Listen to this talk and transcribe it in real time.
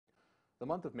The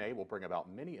month of May will bring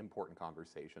about many important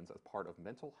conversations as part of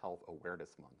Mental Health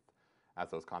Awareness Month.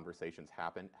 As those conversations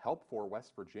happen, Help for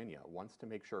West Virginia wants to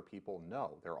make sure people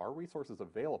know there are resources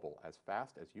available as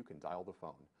fast as you can dial the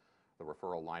phone. The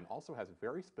referral line also has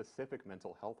very specific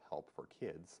mental health help for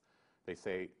kids. They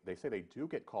do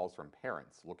get calls from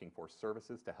parents looking for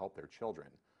services to help their children,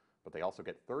 but they also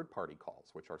get third-party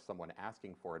calls, which are someone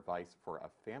asking for advice for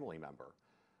a family member.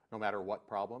 No matter what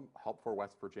problem, Help for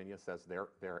West Virginia says they're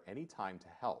there anytime to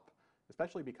help,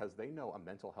 especially because they know a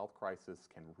mental health crisis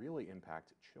can really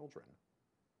impact children.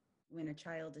 When a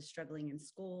child is struggling in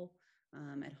school,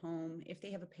 at home, if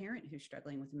they have a parent who's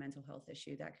struggling with a mental health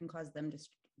issue, that can cause them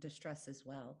distress as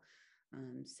well.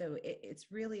 It's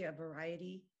really a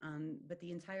variety, but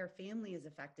the entire family is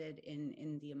affected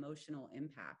in the emotional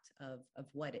impact of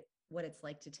what it's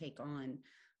like to take on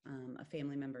a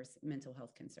family member's mental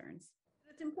health concerns.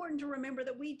 It's important to remember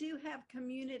that we do have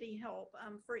community help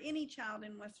for any child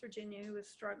in West Virginia who is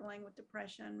struggling with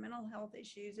depression, mental health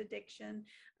issues, addiction.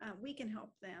 We can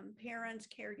help them. Parents,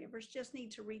 caregivers just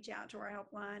need to reach out to our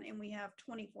helpline, and we have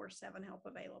 24/7 help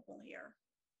available here.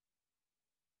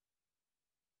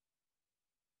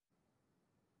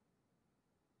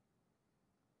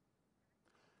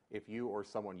 If you or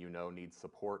someone you know needs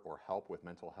support or help with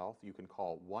mental health, you can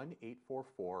call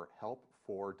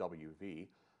 1-844-HELP-4WV.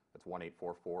 That's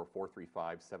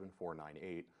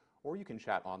 1-844-435-7498. Or you can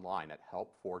chat online at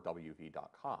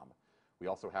help4wv.com. We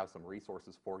also have some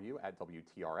resources for you at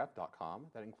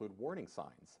WTRF.com that include warning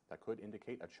signs that could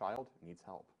indicate a child needs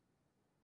help.